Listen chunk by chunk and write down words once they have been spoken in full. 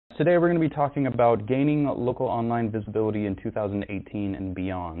Today we're going to be talking about gaining local online visibility in 2018 and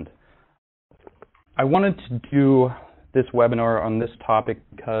beyond. I wanted to do this webinar on this topic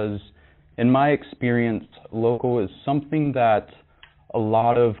because, in my experience, local is something that a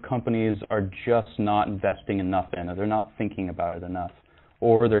lot of companies are just not investing enough in, or they're not thinking about it enough,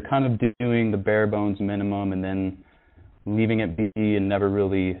 or they're kind of doing the bare bones minimum and then leaving it be and never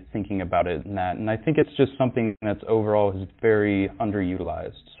really thinking about it in that. And I think it's just something that's overall is very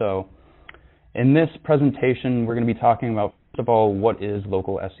underutilized. So in this presentation, we're going to be talking about, first of all, what is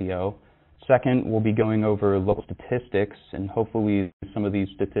local SEO. Second, we'll be going over local statistics, and hopefully some of these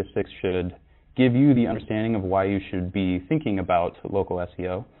statistics should give you the understanding of why you should be thinking about local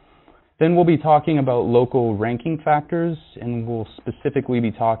SEO. Then we'll be talking about local ranking factors, and we'll specifically be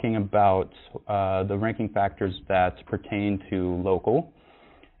talking about the ranking factors that pertain to local.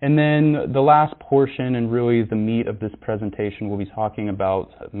 And then the last portion, and really the meat of this presentation, we'll be talking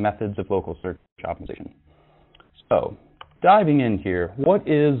about methods of local search optimization. So, diving in here, what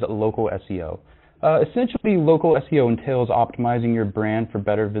is local SEO? Essentially, local SEO entails optimizing your brand for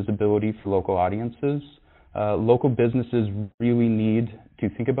better visibility for local audiences. Local businesses really need to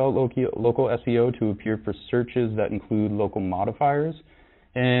think about local SEO to appear for searches that include local modifiers.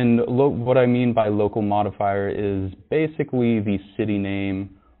 And what I mean by local modifier is basically the city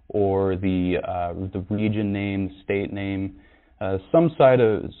name or the region name, the state name, some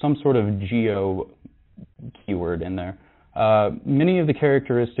sort of geo keyword in there. Many of the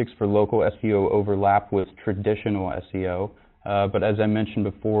characteristics for local SEO overlap with traditional SEO. But as I mentioned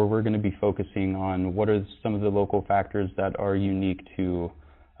before, we're going to be focusing on what are some of the local factors that are unique to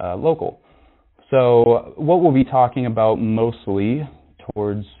local. So what we'll be talking about mostly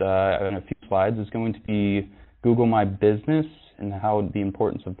towards in a few slides is going to be Google My Business and how the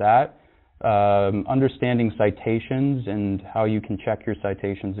importance of that, understanding citations and how you can check your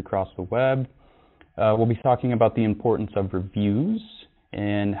citations across the web. We'll be talking about the importance of reviews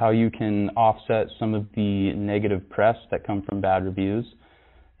and how you can offset some of the negative press that come from bad reviews.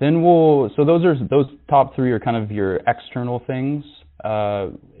 Then those top three are kind of your external things,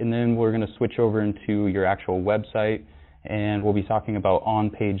 and then we're going to switch over into your actual website, and we'll be talking about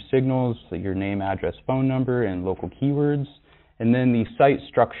on-page signals, so your name, address, phone number, and local keywords, and then the site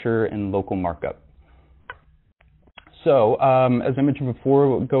structure and local markup. So, as I mentioned before,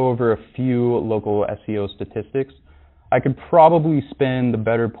 we'll go over a few local SEO statistics. I could probably spend the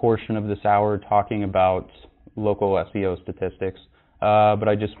better portion of this hour talking about local SEO statistics, but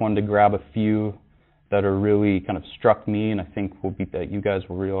I just wanted to grab a few that are really kind of struck me, and I think that you guys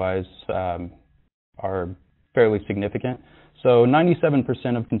will realize are fairly significant. So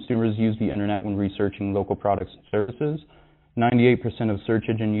 97% of consumers use the internet when researching local products and services. 98% of search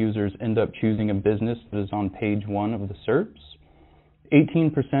engine users end up choosing a business that is on page 1 of the SERPs.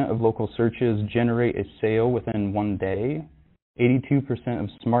 18% of local searches generate a sale within 1 day. 82% of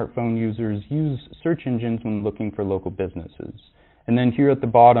smartphone users use search engines when looking for local businesses. And then here at the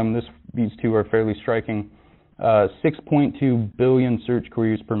bottom, these two are fairly striking. 6.2 billion search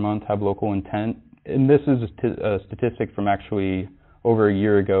queries per month have local intent. And this is a statistic from actually over a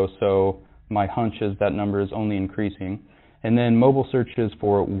year ago, so my hunch is that number is only increasing. And then mobile searches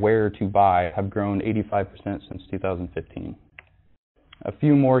for where to buy have grown 85% since 2015. A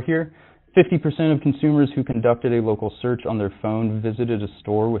few more here. 50% of consumers who conducted a local search on their phone visited a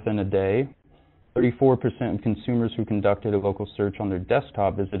store within a day. 34% of consumers who conducted a local search on their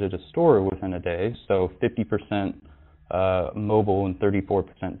desktop visited a store within a day. So 50% mobile and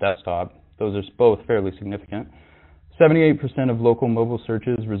 34% desktop. Those are both fairly significant. 78% of local mobile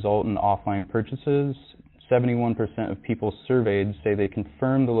searches result in offline purchases. 71% of people surveyed say they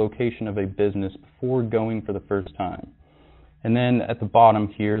confirm the location of a business before going for the first time. And then at the bottom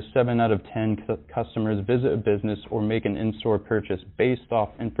here, 7 out of 10 customers visit a business or make an in-store purchase based off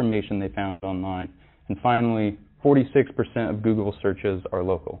information they found online. And finally, 46% of Google searches are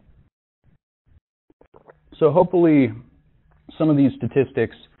local. So hopefully some of these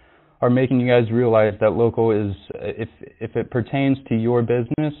statistics are making you guys realize that local is, if it pertains to your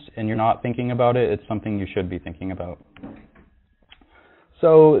business and you're not thinking about it, it's something you should be thinking about.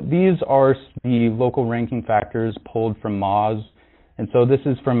 So these are the local ranking factors pulled from Moz, and so this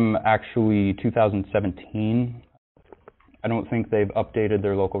is from actually 2017. I don't think they've updated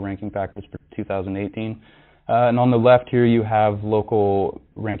their local ranking factors for 2018. And on the left here you have local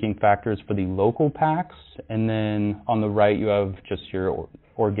ranking factors for the local packs, and then on the right you have just your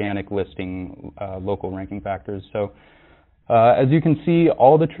organic listing local ranking factors. So as you can see,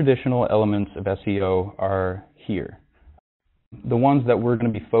 all the traditional elements of SEO are here. The ones that we're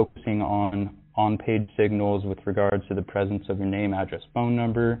going to be focusing on on-page signals with regards to the presence of your name, address, phone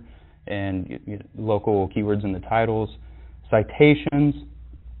number, and local keywords in the titles, citations,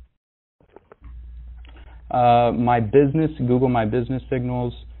 My Business, Google My Business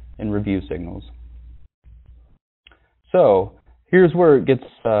signals, and review signals. So here's where it gets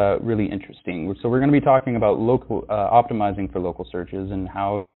really interesting. So we're going to be talking about optimizing for local searches and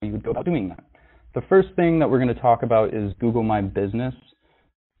how you would go about doing that. The first thing that we're going to talk about is Google My Business.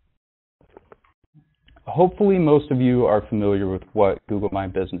 Hopefully most of you are familiar with what Google My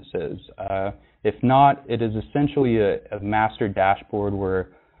Business is. If not, it is essentially a master dashboard where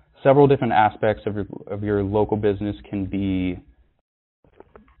several different aspects of your local business can be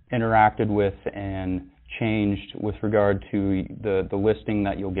interacted with and changed with regard to the listing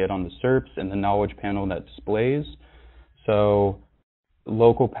that you'll get on the SERPs and the knowledge panel that displays. So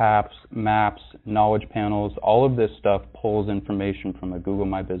local maps, knowledge panels, all of this stuff pulls information from a Google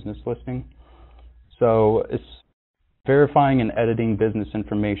My Business listing. So it's verifying and editing business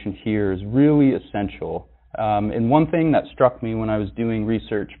information here is really essential. And one thing that struck me when I was doing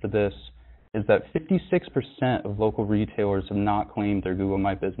research for this is that 56% of local retailers have not claimed their Google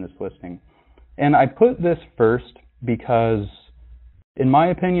My Business listing. And I put this first because, in my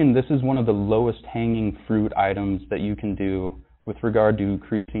opinion, this is one of the lowest hanging fruit items that you can do with regard to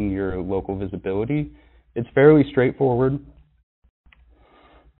increasing your local visibility. It's fairly straightforward.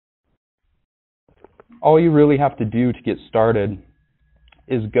 All you really have to do to get started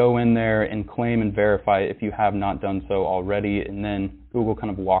is go in there and claim and verify if you have not done so already, and then Google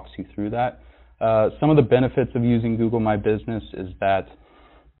kind of walks you through that. Some of the benefits of using Google My Business is that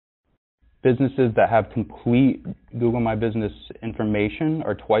businesses that have complete Google My Business information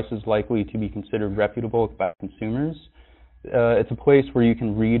are twice as likely to be considered reputable by consumers. It's a place where you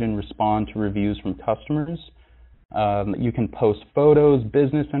can read and respond to reviews from customers. You can post photos,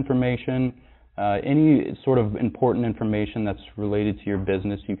 business information, any sort of important information that's related to your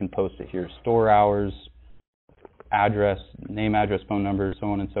business. You can post it here: store hours, address, name, address, phone number, so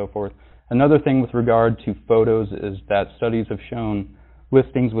on and so forth. Another thing with regard to photos is that studies have shown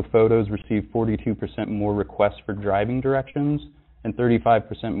listings with photos receive 42% more requests for driving directions and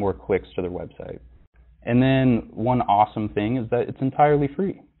 35% more clicks to their website. And then one awesome thing is that it's entirely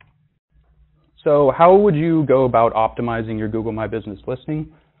free. So how would you go about optimizing your Google My Business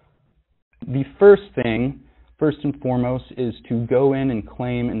listing? The first thing, first and foremost, is to go in and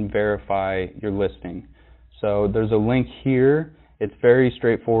claim and verify your listing. So there's a link here. It's very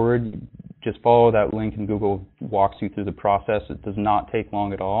straightforward. Just follow that link and Google walks you through the process. It does not take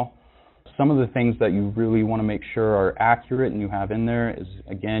long at all. Some of the things that you really want to make sure are accurate and you have in there is,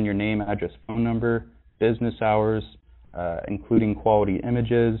 again, your name, address, phone number, business hours, including quality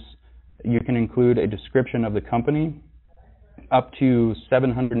images. You can include a description of the company, up to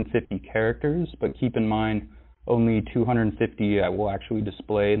 750 characters, but keep in mind only 250 will actually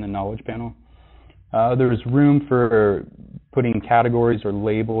display in the knowledge panel. There is room for putting categories or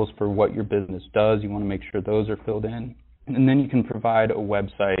labels for what your business does. You want to make sure those are filled in. And then you can provide a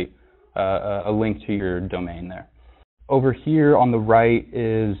website, a link to your domain there. Over here on the right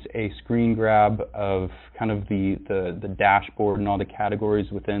is a screen grab of kind of the dashboard and all the categories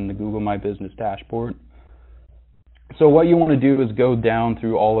within the Google My Business dashboard. So what you want to do is go down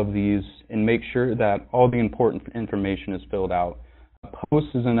through all of these and make sure that all the important information is filled out. Posts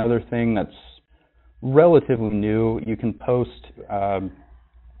is another thing that's relatively new. You can post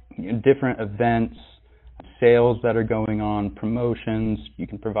different events, sales that are going on, promotions. You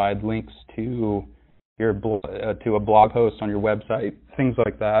can provide links to your to a blog post on your website, things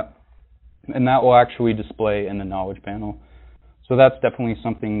like that. And that will actually display in the knowledge panel. So that's definitely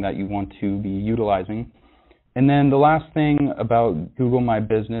something that you want to be utilizing. And then the last thing about Google My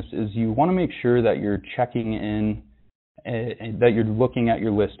Business is you want to make sure that you're checking in, that you're looking at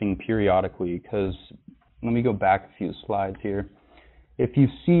your listing periodically, because let me go back a few slides here. If you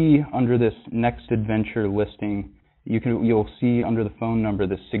see under this next adventure listing, you'll see under the phone number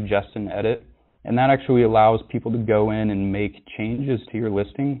this suggest and edit, and that actually allows people to go in and make changes to your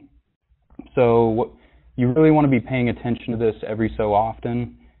listing. So you really want to be paying attention to this every so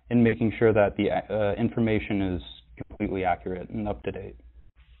often and making sure that the information is completely accurate and up to date.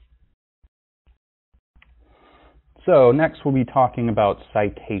 So next we'll be talking about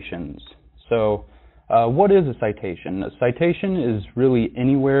citations. So what is a citation? A citation is really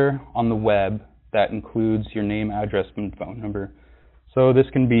anywhere on the web that includes your name, address, and phone number. So this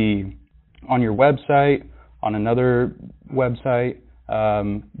can be on your website, on another website,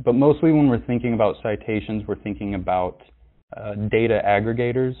 but mostly when we're thinking about citations, we're thinking about data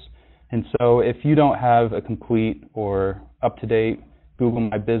aggregators. And so if you don't have a complete or up-to-date Google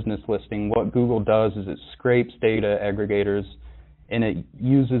My Business listing, what Google does is it scrapes data aggregators and it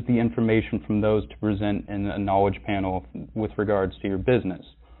uses the information from those to present in a knowledge panel with regards to your business.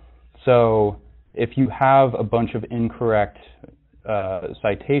 So if you have a bunch of incorrect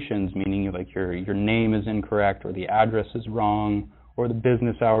citations, meaning like your name is incorrect or the address is wrong or the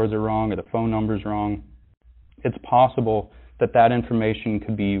business hours are wrong or the phone number is wrong, it's possible that that information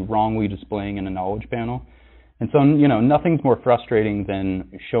could be wrongly displaying in a knowledge panel. And so, nothing's more frustrating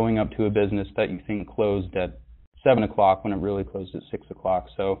than showing up to a business that you think closed at 7 o'clock when it really closed at 6 o'clock.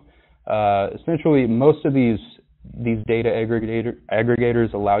 So essentially, most of these data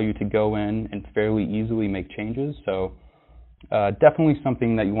aggregators allow you to go in and fairly easily make changes. So definitely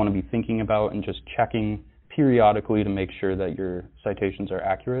something that you want to be thinking about and just checking periodically to make sure that your citations are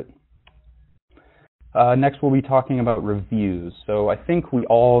accurate. Next, we'll be talking about reviews. So I think we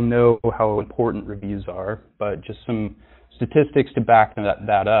all know how important reviews are, but just some statistics to back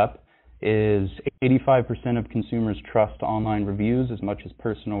that up is 85% of consumers trust online reviews as much as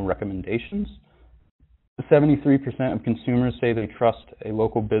personal recommendations. 73% of consumers say they trust a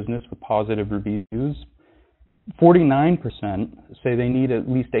local business with positive reviews. 49% say they need at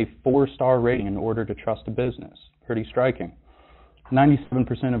least a 4-star rating in order to trust a business. Pretty striking.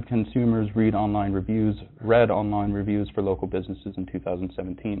 97% of consumers read online reviews for local businesses in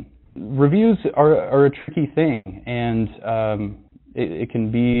 2017. Reviews are a tricky thing, and it can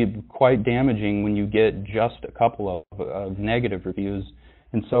be quite damaging when you get just a couple of negative reviews.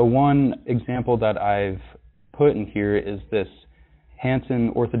 And so one example that I've put in here is this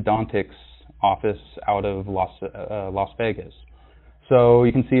Hansen Orthodontics office out of Las Vegas. So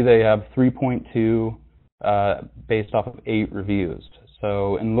you can see they have 3.2 based off of 8 reviews.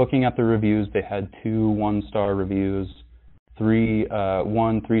 So in looking at the reviews, they had 2 1-star reviews, 1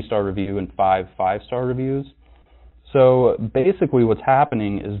 3-star review, and 5 5-star reviews. So basically what's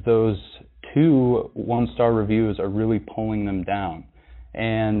happening is those 2 1-star reviews are really pulling them down.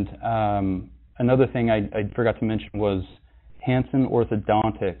 And another thing I forgot to mention was Hansen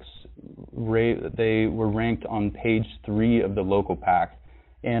Orthodontics. They were ranked on page 3 of the local pack.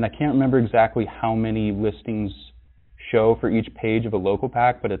 And I can't remember exactly how many listings show for each page of a local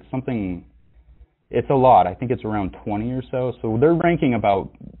pack, but it's a lot. I think it's around 20 or so. So they're ranking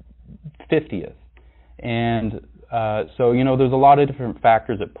about 50th. And so, there's a lot of different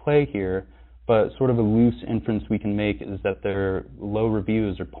factors at play here, but sort of a loose inference we can make is that their low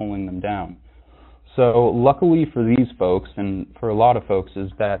reviews are pulling them down. So luckily for these folks, and for a lot of folks,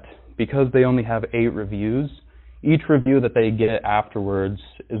 is that because they only have 8 reviews, each review that they get afterwards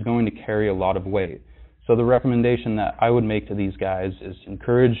is going to carry a lot of weight. So the recommendation that I would make to these guys is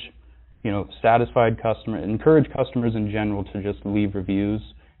encourage customers in general to just leave reviews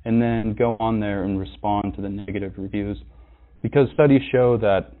and then go on there and respond to the negative reviews. Because studies show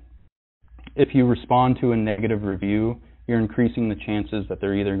that if you respond to a negative review, you're increasing the chances that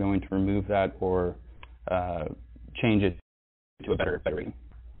they're either going to remove that or change it to a better rating.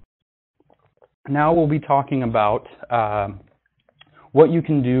 Now we'll be talking about what you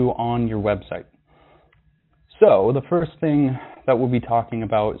can do on your website. So the first thing that we'll be talking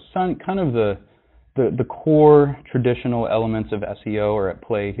about is kind of the core traditional elements of SEO are at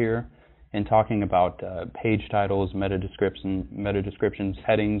play here, and talking about page titles, meta descriptions,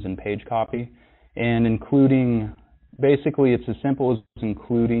 headings, and page copy, and including, basically it's as simple as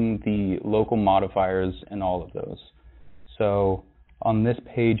including the local modifiers in all of those. So on this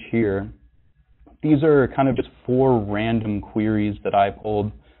page here, these are kind of just 4 random queries that I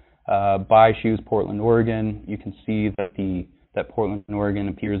pulled. Buy shoes, Portland, Oregon. You can see that Portland, Oregon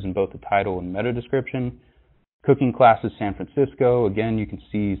appears in both the title and meta description. Cooking classes, San Francisco. Again, you can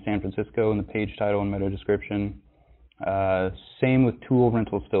see San Francisco in the page title and meta description. Same with tool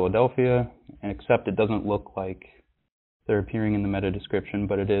rentals, Philadelphia, except it doesn't look like they're appearing in the meta description,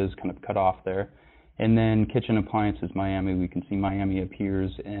 but it is kind of cut off there. And then kitchen appliances, Miami. We can see Miami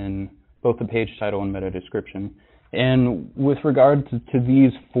appears in both the page title and meta description. And with regard to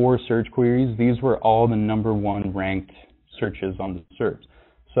these 4 search queries, these were all the #1 ranked searches on the SERPs,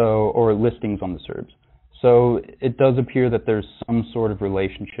 or listings on the SERPs. So it does appear that there's some sort of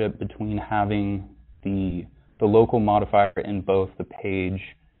relationship between having the local modifier in both the page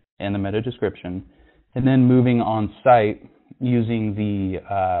and the meta description, and then moving on site using the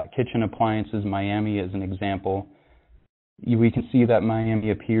kitchen appliances Miami as an example. We can see that Miami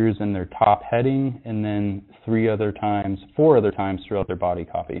appears in their top heading and then 4 other times throughout their body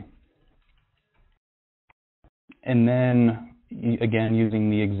copy. And then, again, using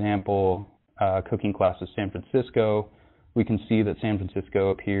the example cooking classes San Francisco, we can see that San Francisco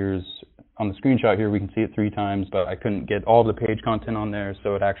appears on the screenshot here, we can see it 3 times, but I couldn't get all the page content on there,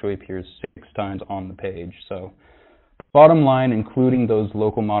 so it actually appears 6 times on the page. So bottom line, including those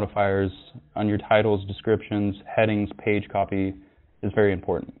local modifiers on your titles, descriptions, headings, page copy is very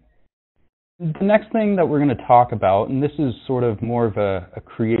important. The next thing that we're going to talk about, and this is sort of more of a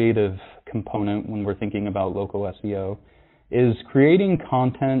creative component when we're thinking about local SEO, is creating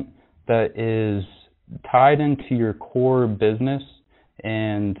content that is tied into your core business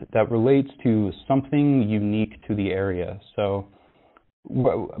and that relates to something unique to the area. So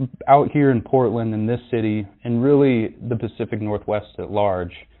out here in Portland, in this city, and really the Pacific Northwest at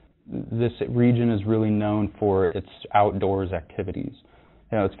large, this region is really known for its outdoors activities.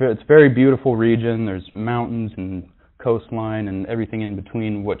 You know, it's a very beautiful region. There's mountains and coastline and everything in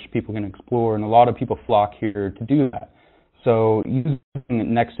between which people can explore, and a lot of people flock here to do that. So using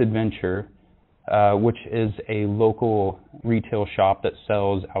Next Adventure, which is a local retail shop that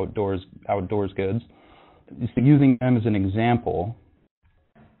sells outdoors goods, so using them as an example,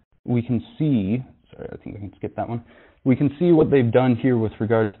 we can see, sorry, I think I can skip that one. We can see what they've done here with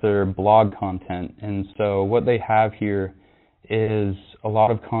regard to their blog content. And so what they have here is a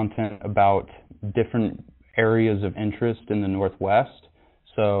lot of content about different areas of interest in the Northwest.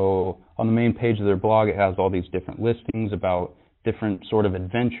 So on the main page of their blog, it has all these different listings about different sort of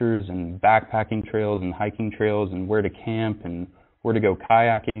adventures and backpacking trails and hiking trails and where to camp and where to go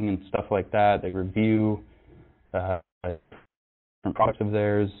kayaking and stuff like that. They review different products of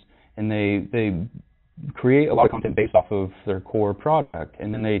theirs, and they create a lot of content based off of their core product,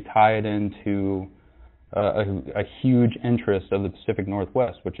 and then they tie it into a huge interest of the Pacific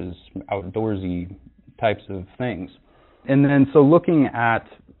Northwest, which is outdoorsy types of things. And then so looking at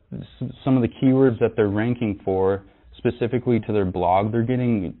some of the keywords that they're ranking for specifically to their blog, they're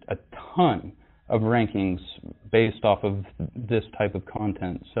getting a ton of rankings based off of this type of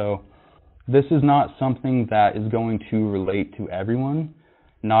content. So this is not something that is going to relate to everyone.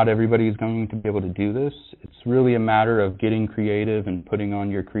 Not everybody is going to be able to do this. It's really a matter of getting creative and putting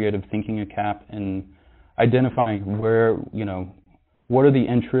on your creative thinking cap and identifying where, you know, what are the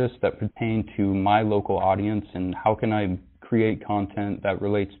interests that pertain to my local audience and how can I create content that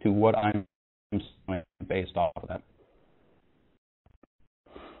relates to what I'm based off of that.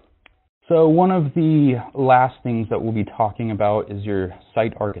 So one of the last things that we'll be talking about is your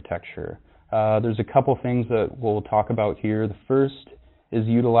site architecture. There's a couple things that we'll talk about here. The first is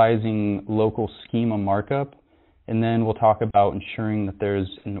utilizing local schema markup, and then we'll talk about ensuring that there's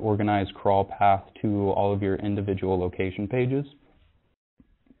an organized crawl path to all of your individual location pages.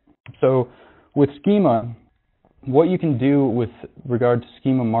 So with schema, what you can do with regard to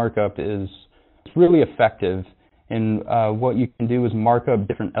schema markup is it's really effective. And what you can do is mark up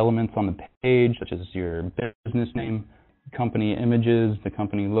different elements on the page, such as your business name, company images, the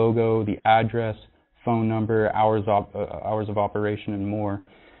company logo, the address, phone number, hours of operation, and more.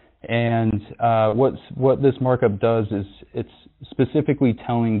 And what this markup does is it's specifically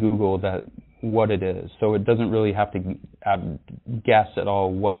telling Google that what it is. So it doesn't really have to guess at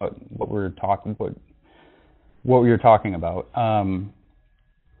all what we're talking about.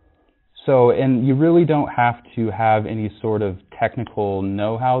 And you really don't have to have any sort of technical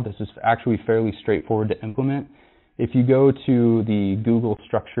know-how. This is actually fairly straightforward to implement. If you go to the Google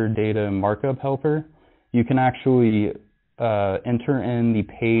Structured Data Markup Helper, you can actually enter in the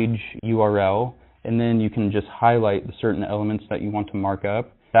page URL, and then you can just highlight the certain elements that you want to mark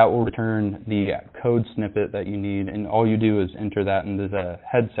up. That will return the code snippet that you need, and all you do is enter that into the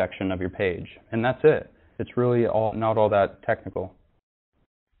head section of your page. And that's it. It's really not all that technical.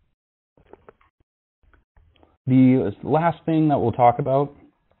 The last thing that we'll talk about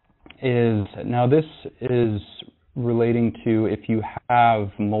is, now this is relating to if you have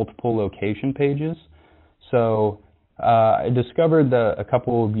multiple location pages. So I discovered that a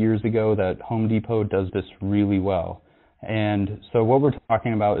couple of years ago that Home Depot does this really well. And so what we're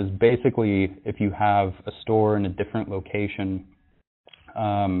talking about is basically if you have a store in a different location,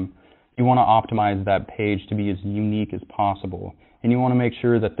 you want to optimize that page to be as unique as possible. And you want to make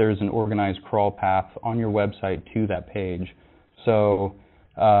sure that there's an organized crawl path on your website to that page. So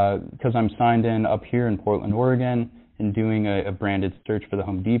because I'm signed in up here in Portland, Oregon, and doing a branded search for the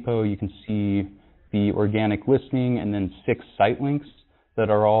Home Depot, you can see the organic listing and then 6 site links that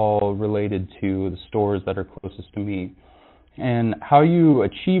are all related to the stores that are closest to me. And how you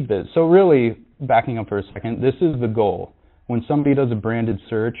achieve this, so really, backing up for a second, this is the goal. When somebody does a branded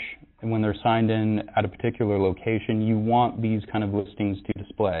search, and when they're signed in at a particular location, you want these kind of listings to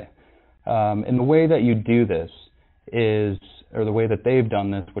display. And the way that you do this is, or the way that they've done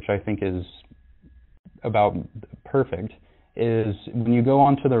this, which I think is about perfect, is when you go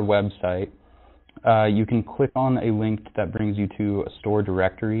onto their website, you can click on a link that brings you to a store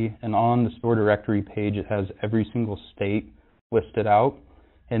directory, and on the store directory page it has every single state listed out,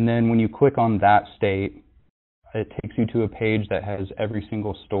 and then when you click on that state, it takes you to a page that has every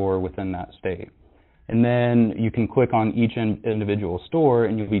single store within that state. And then you can click on each individual store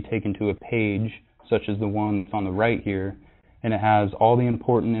and you'll be taken to a page such as the one that's on the right here, and it has all the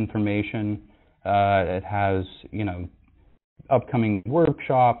important information. It has, upcoming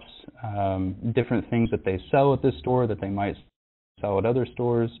workshops, different things that they sell at this store that they might sell at other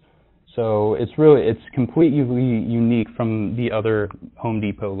stores. So it's completely unique from the other Home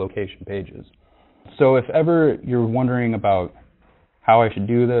Depot location pages. So if ever you're wondering about how I should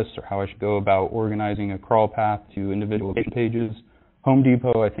do this or how I should go about organizing a crawl path to individual location pages, Home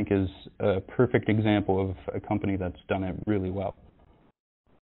Depot, I think, is a perfect example of a company that's done it really well.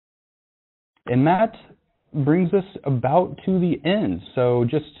 And that brings us about to the end. So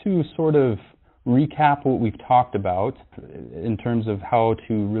just to sort of recap what we've talked about in terms of how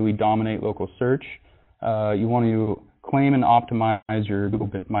to really dominate local search, you want to claim and optimize your Google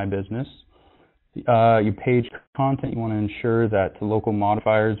My Business. Your page content, you want to ensure that the local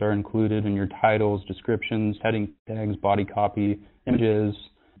modifiers are included in your titles, descriptions, heading tags, body copy, images,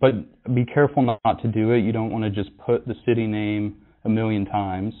 but be careful not to do it. You don't want to just put the city name a million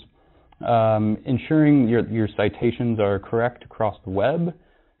times. Ensuring your citations are correct across the web,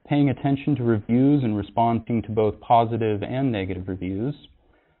 paying attention to reviews and responding to both positive and negative reviews,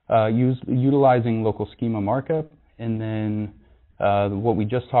 utilizing local schema markup, and then what we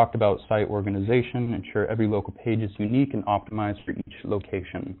just talked about, site organization, ensure every local page is unique and optimized for each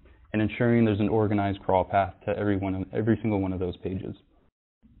location, and ensuring there's an organized crawl path to every single one of those pages.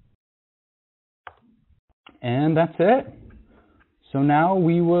 And that's it. So now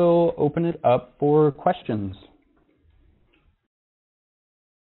we will open it up for questions.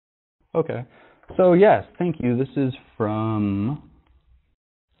 Okay, so yes, thank you. This is from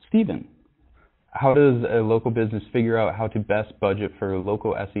Stephen. How does a local business figure out how to best budget for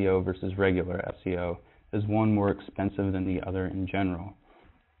local SEO versus regular SEO? Is one more expensive than the other in general?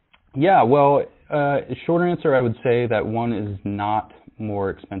 Yeah, well, short answer, I would say that one is not more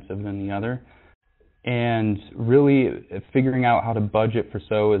expensive than the other. And really figuring out how to budget for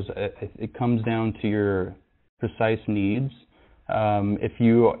SEO it comes down to your precise needs. If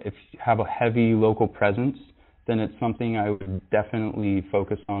you have a heavy local presence, then it's something I would definitely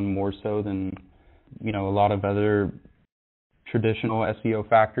focus on more so than a lot of other traditional SEO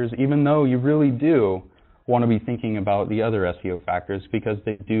factors, even though you really do want to be thinking about the other SEO factors because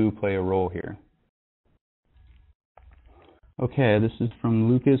they do play a role here. Okay, this is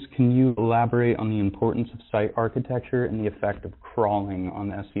from Lucas. Can you elaborate on the importance of site architecture and the effect of crawling on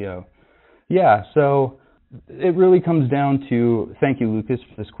SEO? Yeah, so it really comes down to, thank you, Lucas,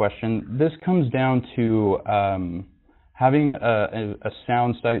 for this question. This comes down to having a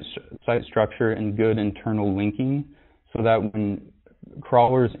sound site structure and good internal linking so that when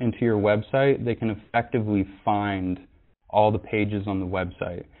crawlers into your website, they can effectively find all the pages on the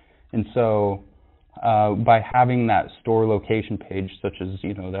website. And so by having that store location page, such as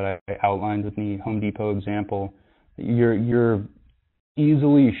that I outlined with the Home Depot example, you're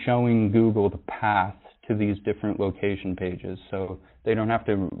easily showing Google the path to these different location pages, so they don't have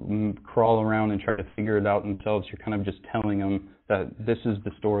to crawl around and try to figure it out themselves. You're kind of just telling them that this is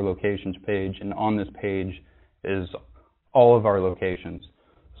the store locations page, and on this page is all of our locations.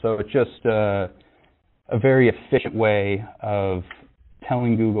 So it's just a very efficient way of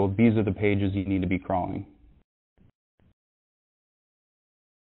telling Google these are the pages you need to be crawling.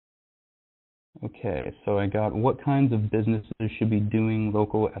 Okay, so I got what kinds of businesses should be doing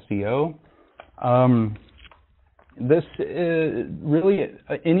local SEO. This is really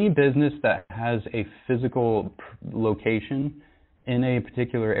any business that has a physical location in a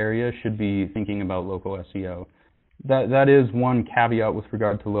particular area should be thinking about local SEO. That is one caveat with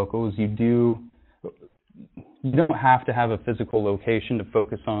regard to local, is you don't have to have a physical location to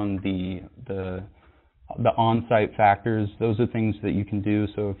focus on the on-site factors. Those are things that you can do.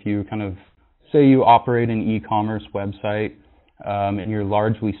 So if you say you operate an e-commerce website and you're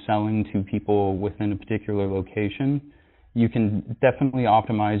largely selling to people within a particular location, you can definitely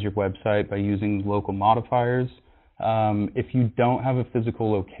optimize your website by using local modifiers. If you don't have a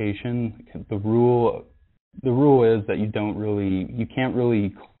physical location, the rule is that you can't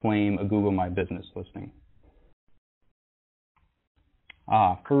really claim a Google My Business listing.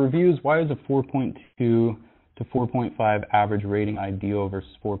 For reviews, why is a 4.2 to 4.5 average rating ideal versus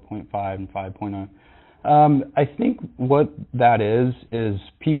 4.5 and 5.0? I think what that is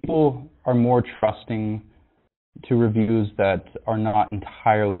people are more trusting to reviews that are not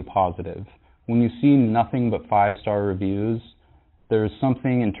entirely positive. When you see nothing but 5-star reviews, there's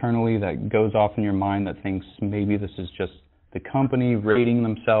something internally that goes off in your mind that thinks maybe this is just the company rating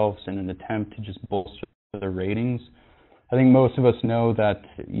themselves in an attempt to just bolster their ratings. I think most of us know that,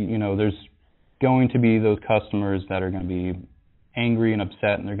 there's going to be those customers that are going to be angry and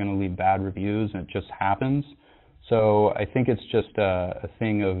upset and they're going to leave bad reviews, and it just happens. So I think it's just a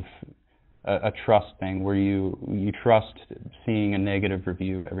thing of a trust thing where you trust seeing a negative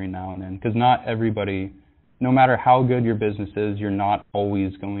review every now and then, because not everybody, no matter how good your business is, you're not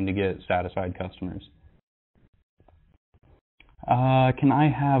always going to get satisfied customers. Can I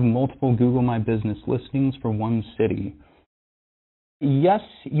have multiple Google My Business listings for one city? Yes,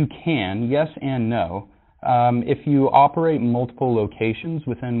 you can. Yes and no. If you operate multiple locations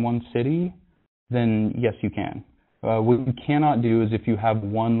within one city, then yes, you can. What you cannot do is if you have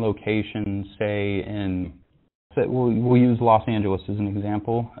one location, say we'll use Los Angeles as an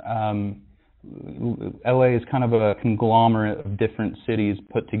example. LA is kind of a conglomerate of different cities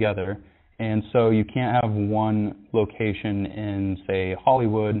put together, and so you can't have one location in, say,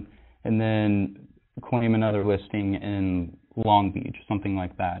 Hollywood and then claim another listing in Long Beach, something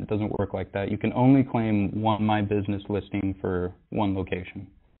like that. It doesn't work like that. You can only claim one My Business listing for one location.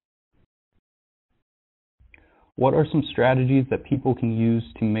 What are some strategies that people can use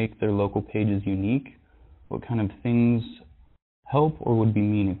to make their local pages unique? What kind of things help or would be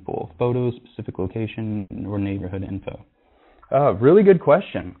meaningful? Photos, specific location, or neighborhood info? Really good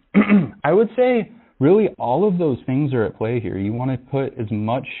question. I would say really all of those things are at play here. You want to put as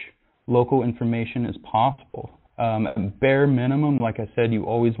much local information as possible. Bare minimum, like I said, you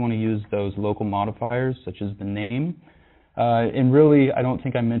always want to use those local modifiers, such as the name. And really, I don't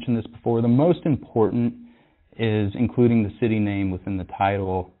think I mentioned this before, the most important is including the city name within the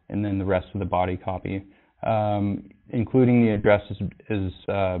title and then the rest of the body copy. Including the address is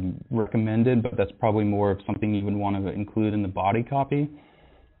recommended, but that's probably more of something you would want to include in the body copy.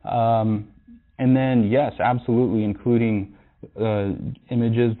 And then, yes, absolutely, including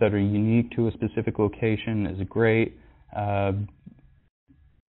images that are unique to a specific location is great.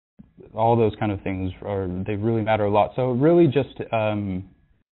 All those kind of things they really matter a lot. So really just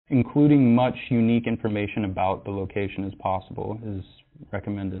including much unique information about the location as possible is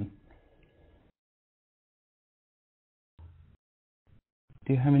recommended.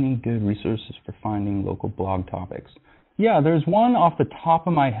 Do you have any good resources for finding local blog topics? Yeah, there's one off the top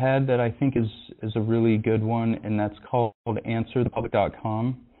of my head that I think is a really good one, and that's called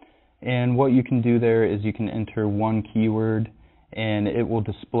answerthepublic.com. And what you can do there is you can enter one keyword, and it will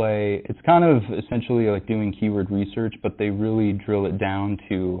display, it's kind of essentially like doing keyword research, but they really drill it down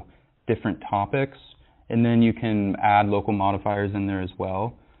to different topics, and then you can add local modifiers in there as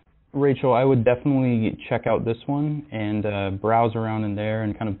well. Rachel, I would definitely check out this one and browse around in there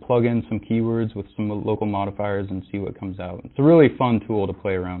and kind of plug in some keywords with some local modifiers and see what comes out. It's a really fun tool to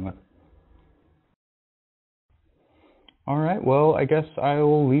play around with. All right, well, I guess I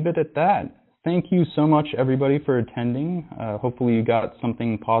will leave it at that. Thank you so much, everybody, for attending. Hopefully you got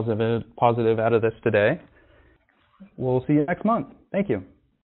something positive out of this today. We'll see you next month. Thank you.